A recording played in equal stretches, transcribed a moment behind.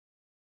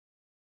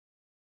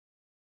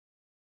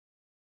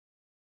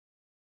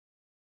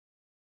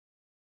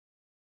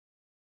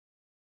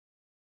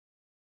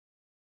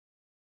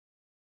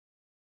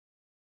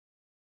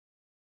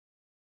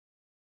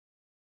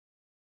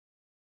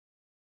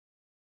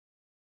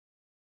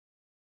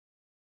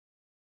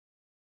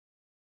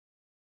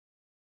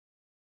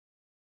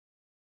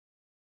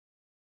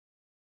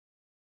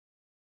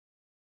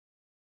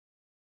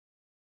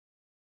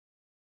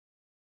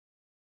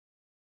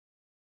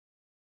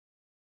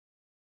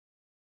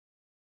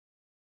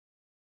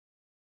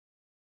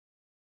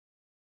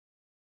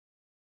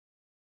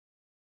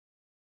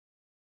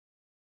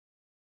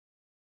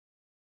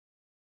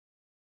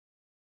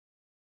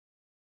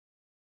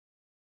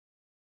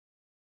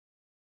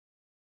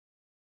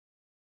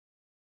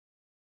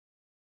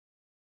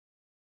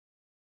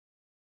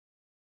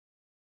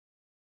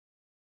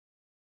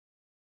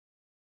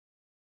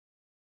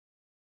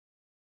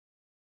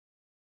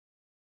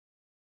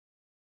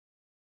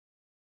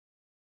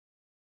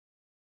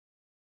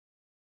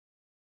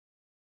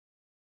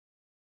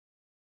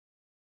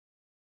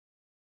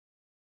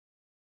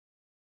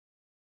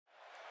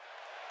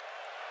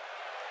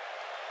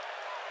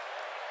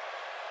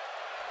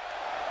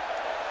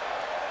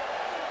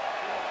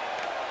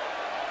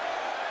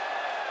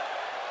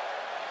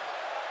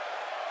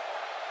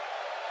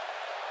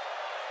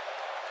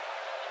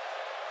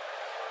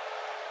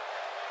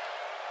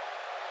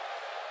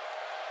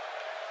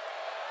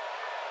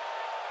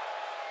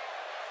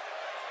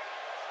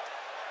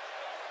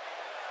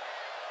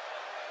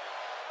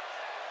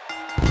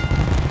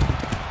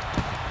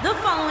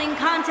following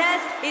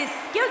contest is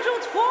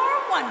scheduled for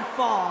one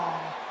fall.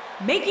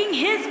 Making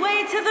his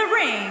way to the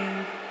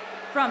ring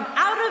from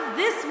out of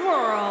this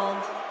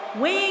world,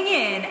 weighing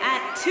in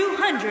at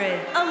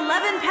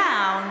 211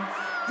 pounds,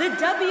 the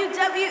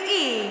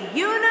WWE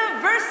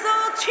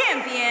Universal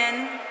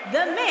Champion,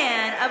 the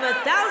man of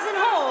 1,000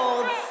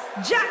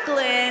 holds,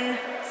 Jacqueline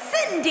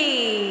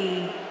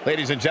Cindy.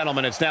 Ladies and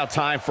gentlemen, it's now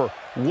time for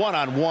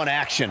one-on-one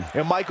action.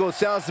 And Michael, it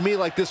sounds to me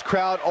like this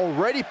crowd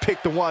already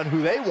picked the one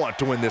who they want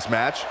to win this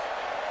match.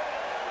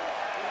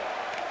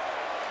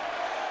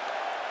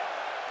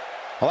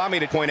 Allow me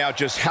to point out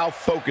just how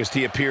focused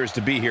he appears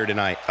to be here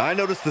tonight. I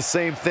noticed the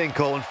same thing,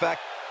 Cole. In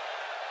fact,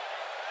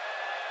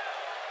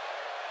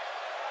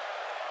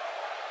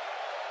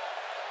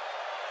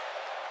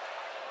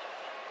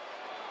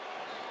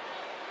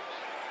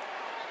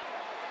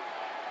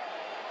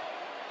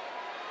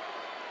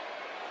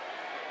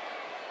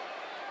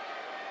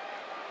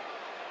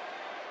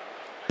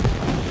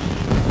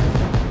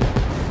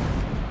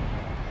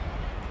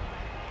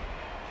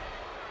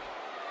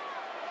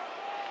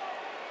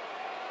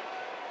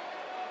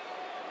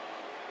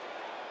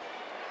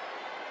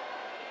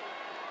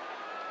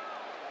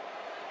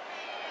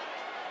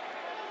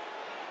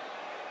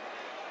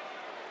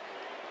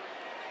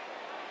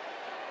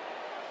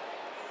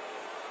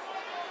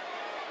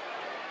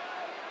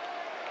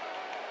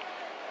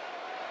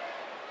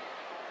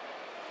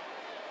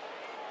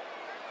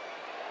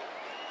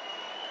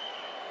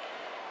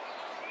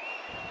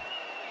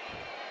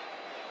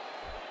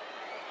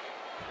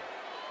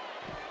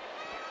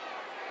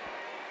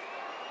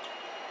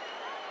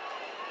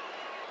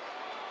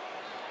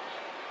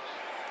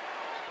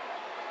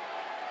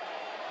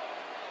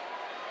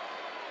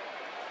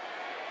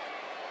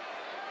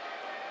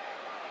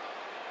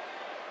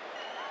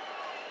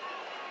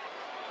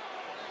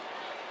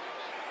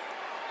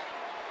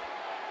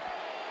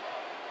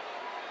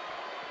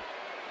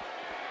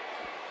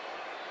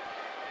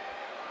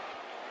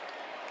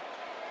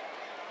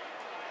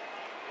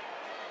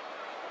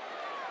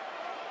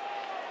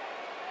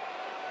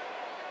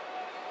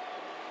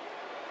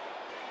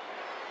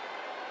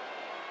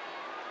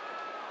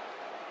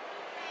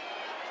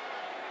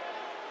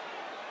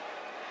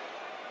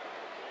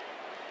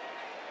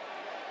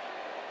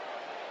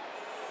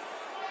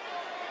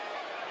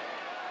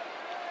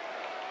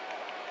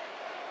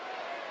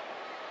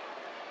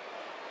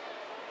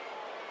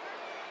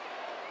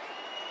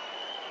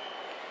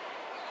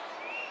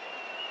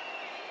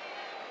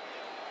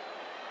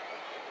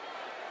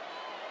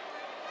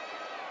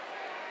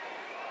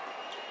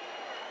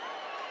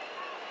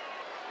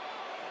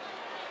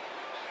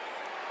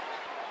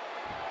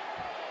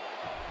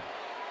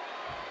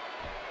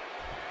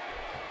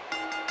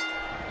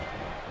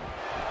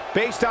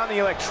 based on the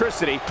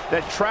electricity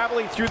that's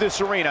traveling through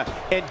this arena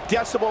and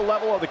decibel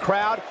level of the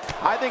crowd,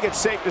 I think it's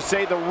safe to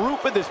say the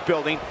roof of this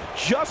building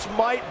just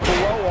might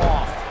blow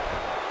off.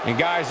 And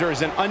guys, there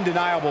is an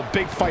undeniable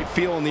big fight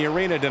feel in the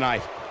arena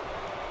tonight.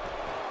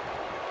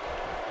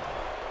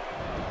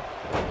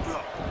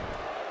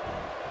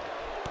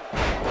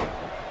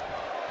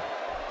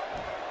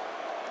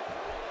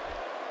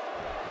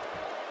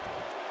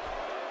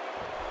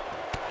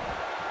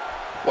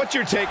 What's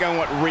your take on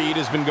what Reed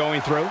has been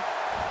going through?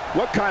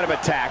 What kind of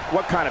attack,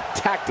 what kind of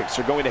tactics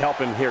are going to help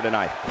him here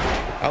tonight?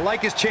 I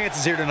like his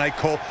chances here tonight,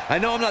 Cole. I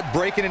know I'm not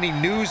breaking any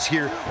news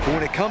here, but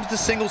when it comes to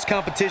singles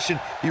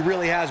competition, he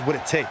really has what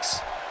it takes.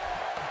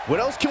 what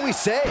else can we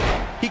say?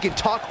 He can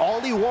talk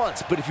all he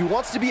wants, but if he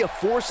wants to be a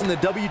force in the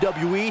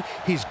WWE,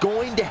 he's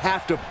going to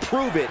have to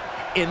prove it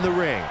in the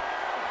ring.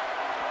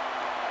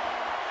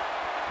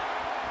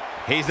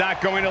 He's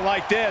not going to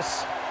like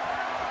this.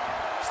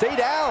 Stay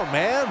down,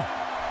 man.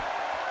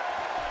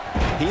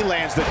 He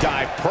lands the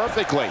dive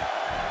perfectly.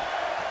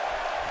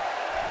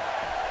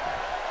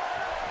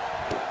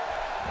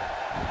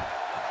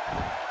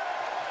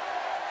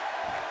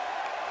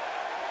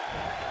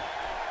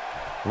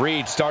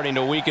 Reed starting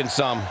to weaken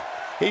some.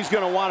 He's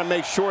going to want to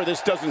make sure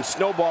this doesn't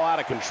snowball out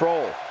of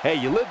control.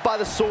 Hey, you live by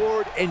the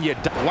sword and you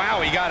die.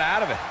 Wow, he got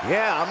out of it.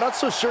 Yeah, I'm not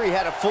so sure he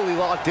had it fully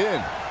locked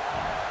in.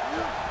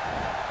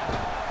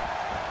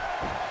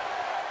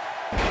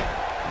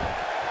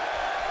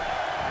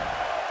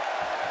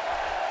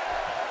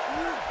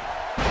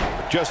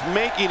 Just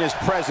making his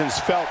presence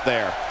felt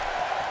there.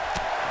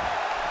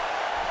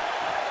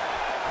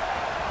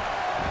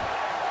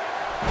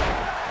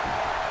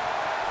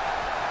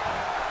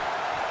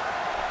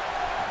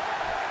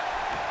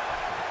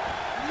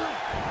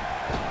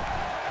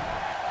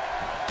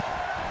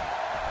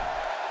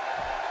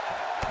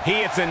 He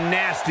hits a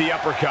nasty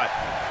uppercut.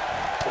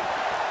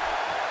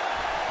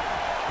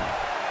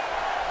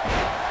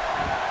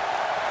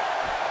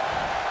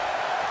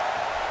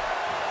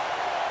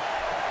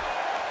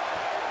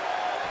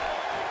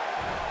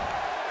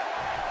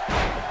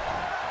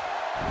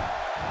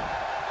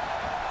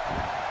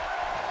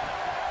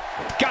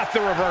 Got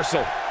the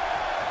reversal.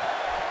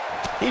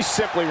 He's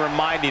simply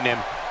reminding him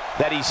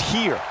that he's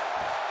here.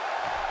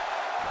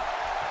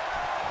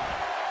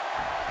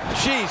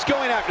 Jeez,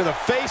 going after the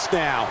face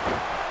now.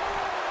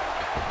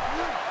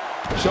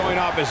 Showing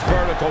off his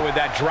vertical with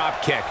that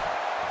drop kick.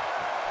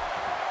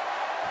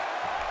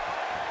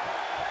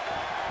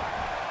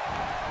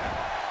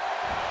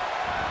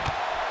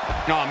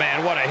 Oh,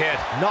 man, what a hit.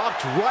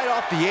 Knocked right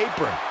off the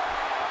apron.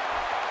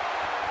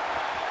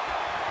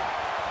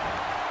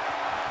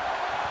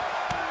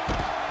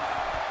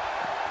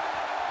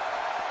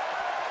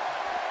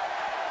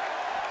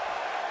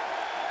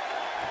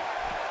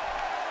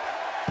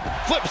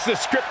 Flips the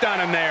script on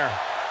him there.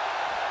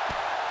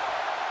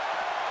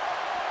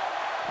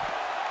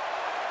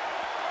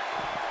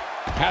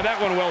 Had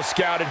that one well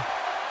scouted.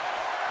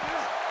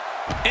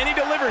 And he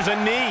delivers a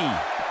knee.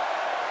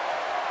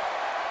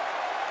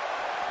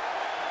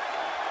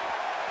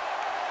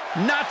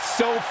 Not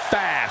so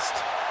fast.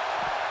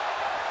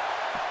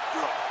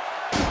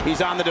 He's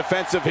on the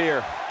defensive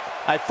here.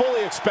 I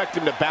fully expect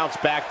him to bounce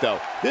back, though.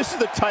 This is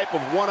the type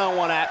of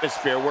one-on-one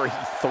atmosphere where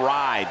he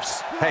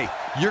thrives. Hey,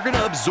 you're going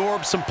to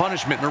absorb some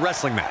punishment in a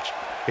wrestling match.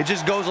 It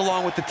just goes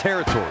along with the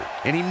territory,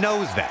 and he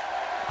knows that.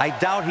 I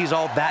doubt he's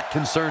all that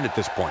concerned at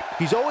this point.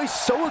 He's always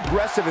so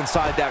aggressive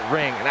inside that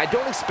ring, and I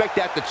don't expect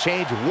that to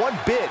change one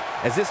bit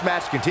as this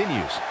match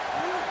continues.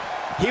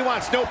 He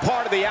wants no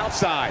part of the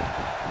outside.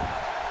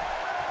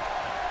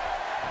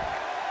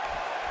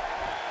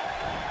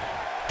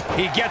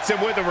 He gets him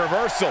with a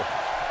reversal.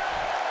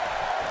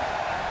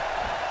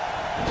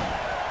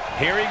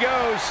 Here he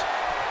goes.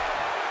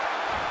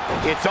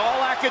 It's all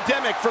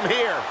academic from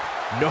here.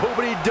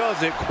 Nobody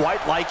does it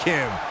quite like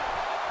him.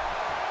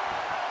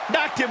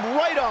 Knocked him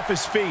right off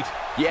his feet.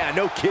 Yeah,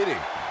 no kidding.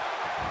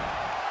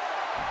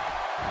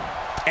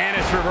 And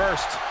it's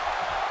reversed.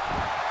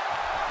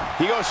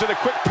 He goes for the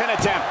quick pin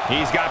attempt.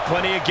 He's got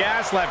plenty of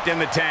gas left in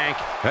the tank.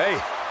 Hey,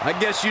 I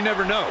guess you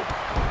never know.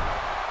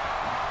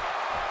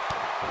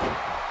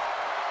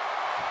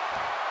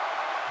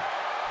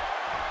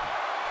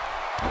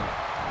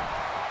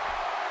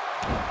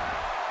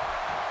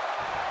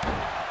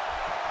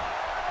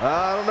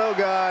 I don't know,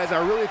 guys.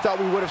 I really thought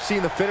we would have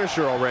seen the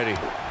finisher already.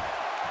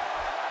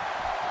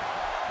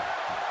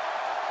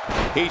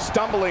 He's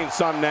stumbling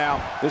some now.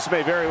 This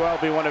may very well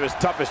be one of his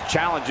toughest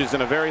challenges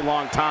in a very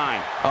long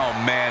time. Oh,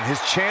 man,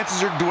 his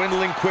chances are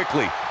dwindling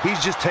quickly.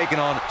 He's just taken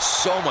on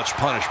so much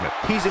punishment.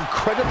 He's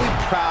incredibly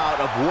proud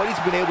of what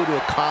he's been able to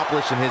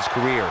accomplish in his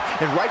career,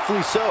 and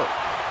rightfully so.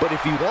 But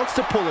if he wants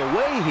to pull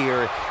away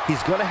here,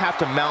 he's going to have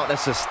to mount a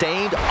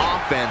sustained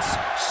offense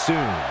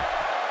soon.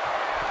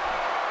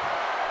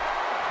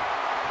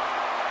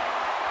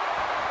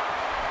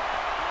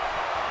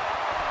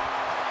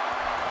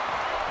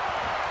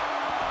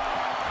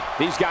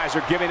 These guys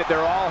are giving it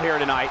their all here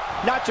tonight,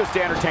 not just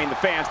to entertain the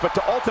fans, but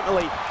to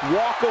ultimately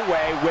walk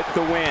away with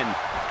the win.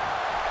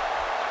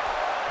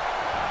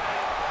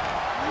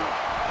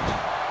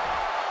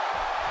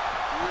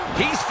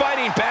 He's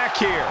fighting back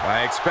here.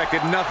 I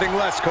expected nothing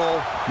less,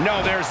 Cole.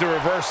 No, there's the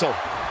reversal.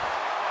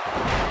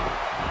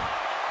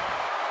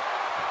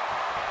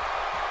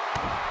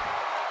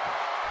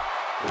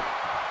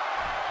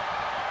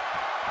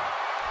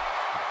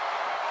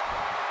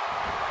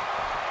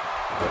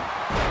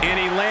 And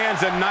he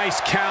lands a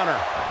nice counter.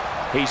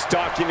 He's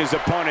stalking his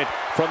opponent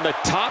from the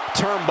top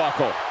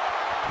turnbuckle.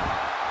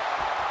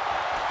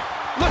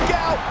 Look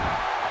out!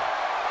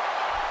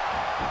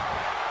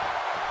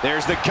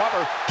 There's the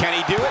cover. Can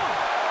he do it?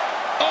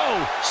 Oh,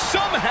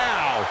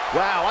 somehow!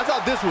 Wow, I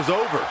thought this was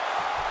over.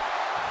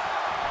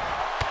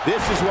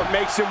 This is what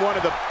makes him one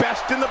of the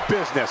best in the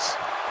business.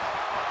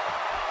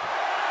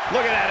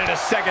 Look at that a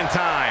second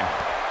time.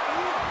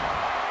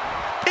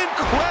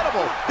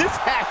 Incredible! This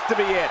has to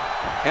be it.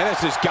 And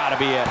this has got to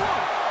be it.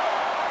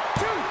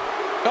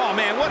 Oh,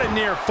 man, what a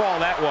near fall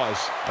that was.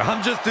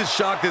 I'm just as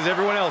shocked as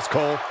everyone else,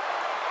 Cole.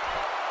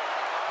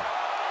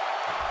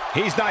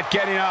 He's not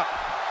getting up.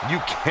 You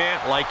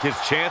can't like his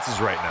chances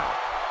right now.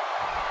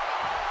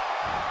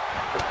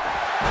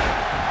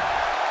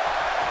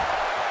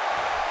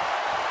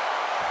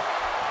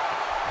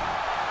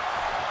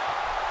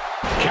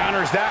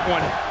 Counters that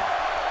one.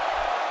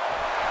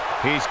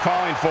 He's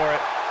calling for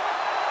it.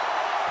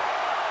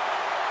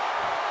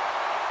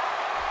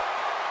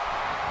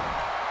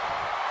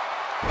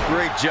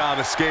 Great job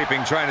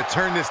escaping, trying to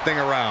turn this thing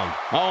around.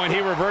 Oh, and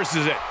he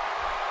reverses it.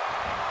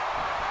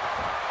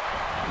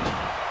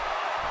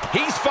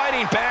 He's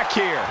fighting back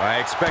here. I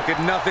expected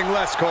nothing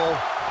less, Cole.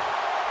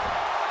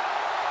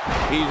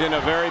 He's in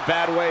a very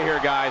bad way here,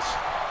 guys.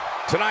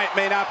 Tonight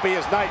may not be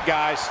his night,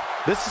 guys.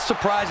 This is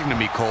surprising to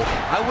me, Cole.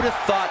 I would have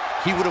thought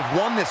he would have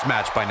won this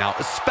match by now,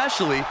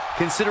 especially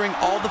considering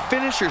all the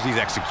finishers he's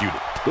executed.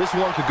 This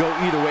one could go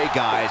either way,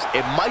 guys.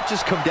 It might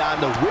just come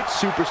down to which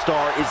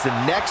superstar is the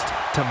next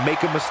to make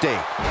a mistake.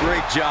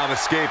 Great job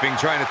escaping,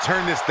 trying to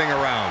turn this thing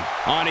around.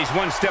 On, he's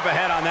one step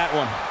ahead on that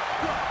one.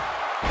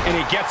 And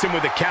he gets him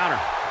with the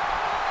counter.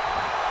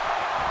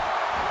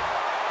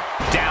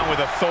 Down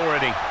with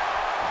authority.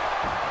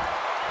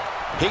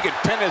 He could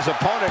pin his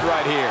opponent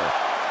right here.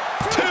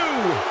 2!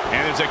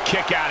 And there's a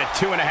kick out at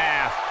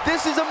 2.5.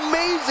 This is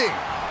amazing!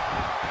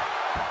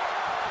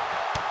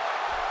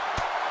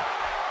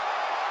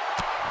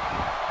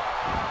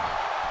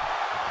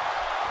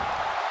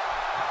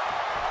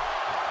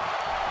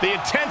 The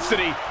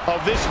intensity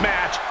of this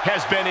match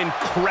has been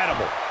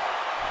incredible.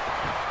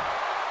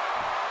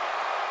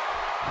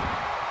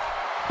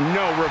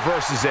 No,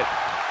 reverses it.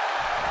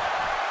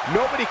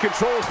 Nobody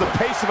controls the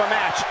pace of a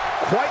match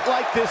quite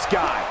like this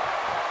guy.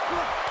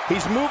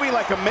 He's moving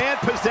like a man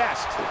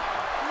possessed.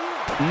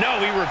 No,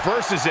 he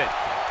reverses it.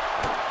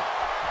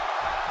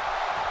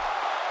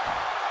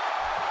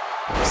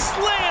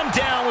 Slam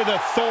down with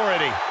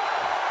authority.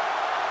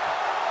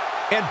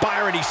 And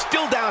Byron, he's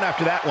still down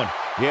after that one.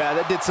 Yeah,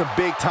 that did some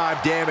big-time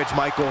damage,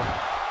 Michael.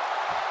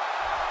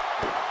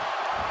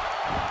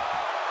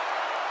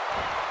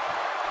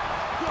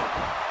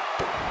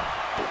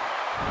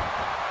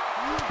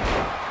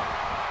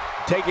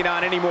 Taking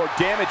on any more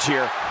damage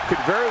here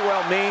could very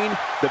well mean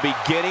the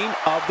beginning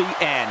of the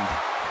end.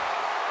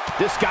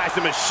 This guy's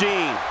a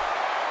machine.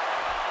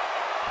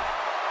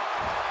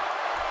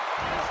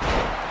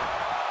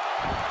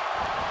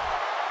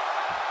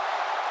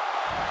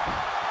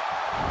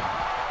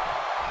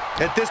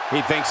 At this,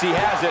 he thinks he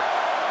has it.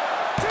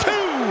 2!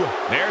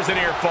 There's an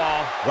ear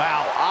fall.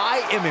 Wow,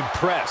 I am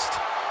impressed.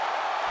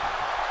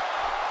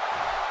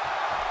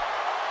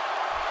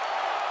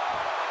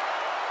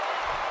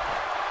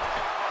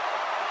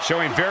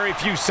 Showing very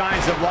few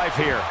signs of life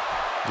here.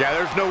 Yeah,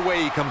 there's no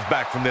way he comes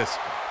back from this.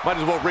 Might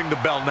as well ring the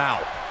bell now.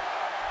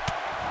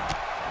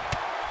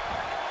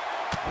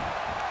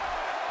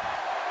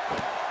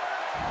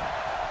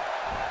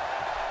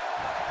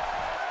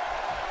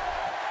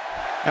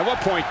 At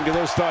what point do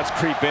those thoughts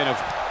creep in of,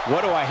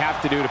 what do I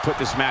have to do to put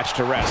this match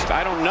to rest?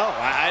 I don't know.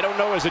 I don't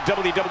know as a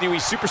WWE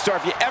superstar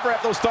if you ever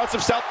have those thoughts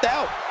of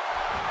self-doubt.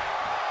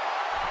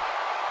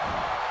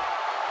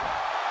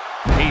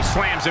 He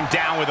slams him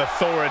down with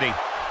authority.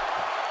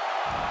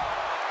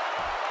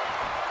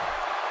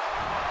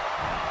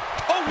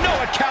 Oh no,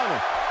 a counter.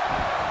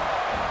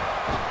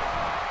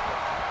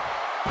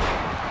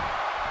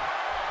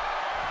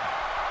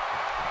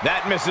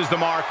 That misses the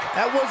mark.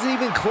 That wasn't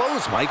even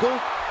close,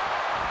 Michael.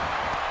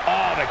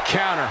 Oh, the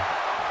counter.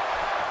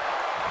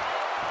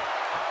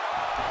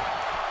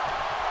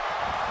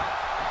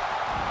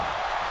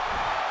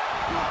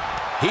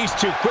 He's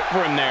too quick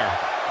for him there.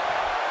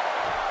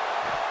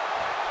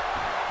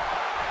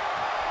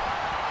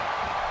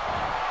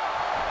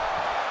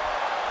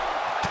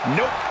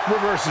 Nope,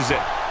 reverses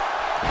it.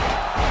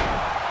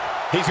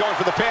 He's going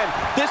for the pin.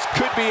 This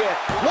could be it.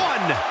 1.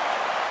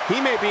 He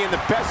may be in the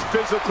best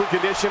physical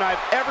condition I've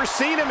ever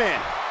seen him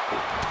in.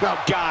 Oh,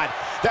 God.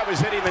 That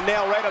was hitting the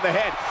nail right on the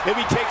head. If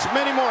he takes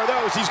many more of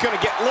those, he's going to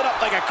get lit up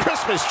like a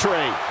Christmas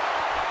tree.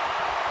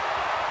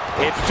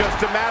 It's just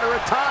a matter of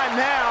time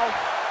now.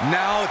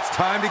 Now it's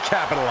time to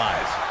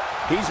capitalize.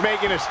 He's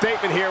making a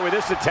statement here with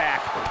this attack.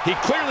 He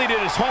clearly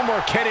did his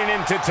homework heading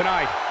into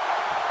tonight.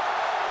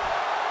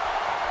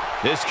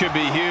 This could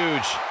be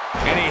huge.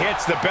 And he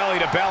hits the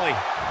belly to belly.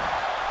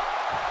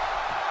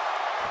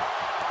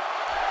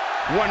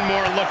 One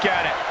more look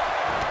at it.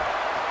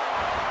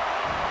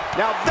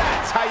 Now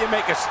that's how you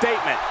make a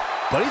statement.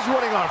 But he's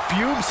running on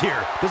fumes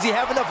here. Does he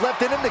have enough left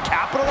in him to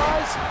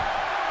capitalize?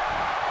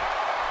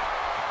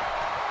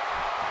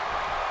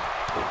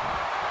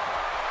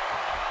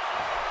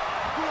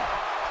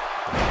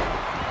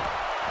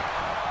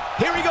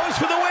 Here he goes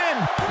for the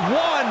win.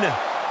 1,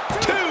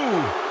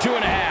 2,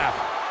 2.5.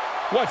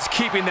 What's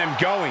keeping them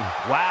going?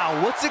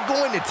 Wow, what's it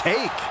going to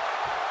take?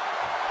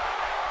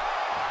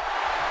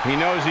 He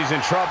knows he's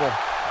in trouble.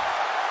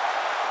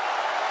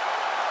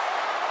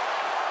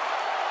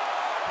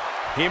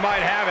 He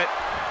might have it.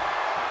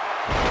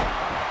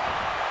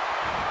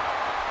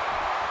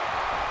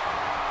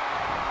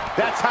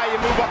 That's how you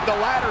move up the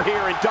ladder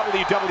here in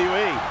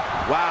WWE.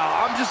 Wow,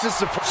 I'm just as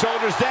surprised.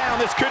 Shoulders down,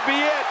 this could be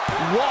it.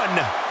 1,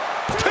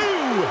 2.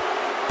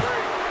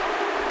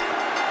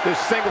 This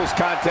singles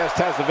contest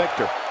has the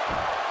victor.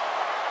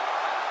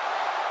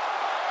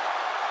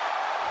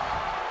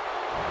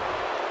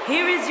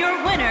 Here is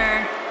your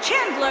winner,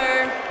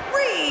 Chandler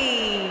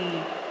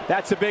Reed.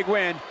 That's a big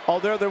win,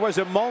 although there was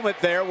a moment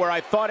there where I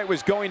thought it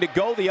was going to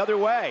go the other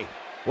way.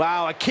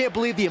 Wow, I can't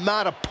believe the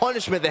amount of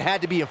punishment that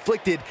had to be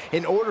inflicted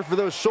in order for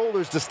those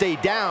shoulders to stay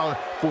down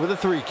for the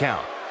 3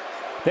 count.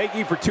 Thank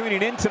you for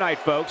tuning in tonight,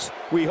 folks.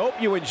 We hope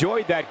you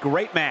enjoyed that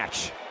great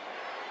match.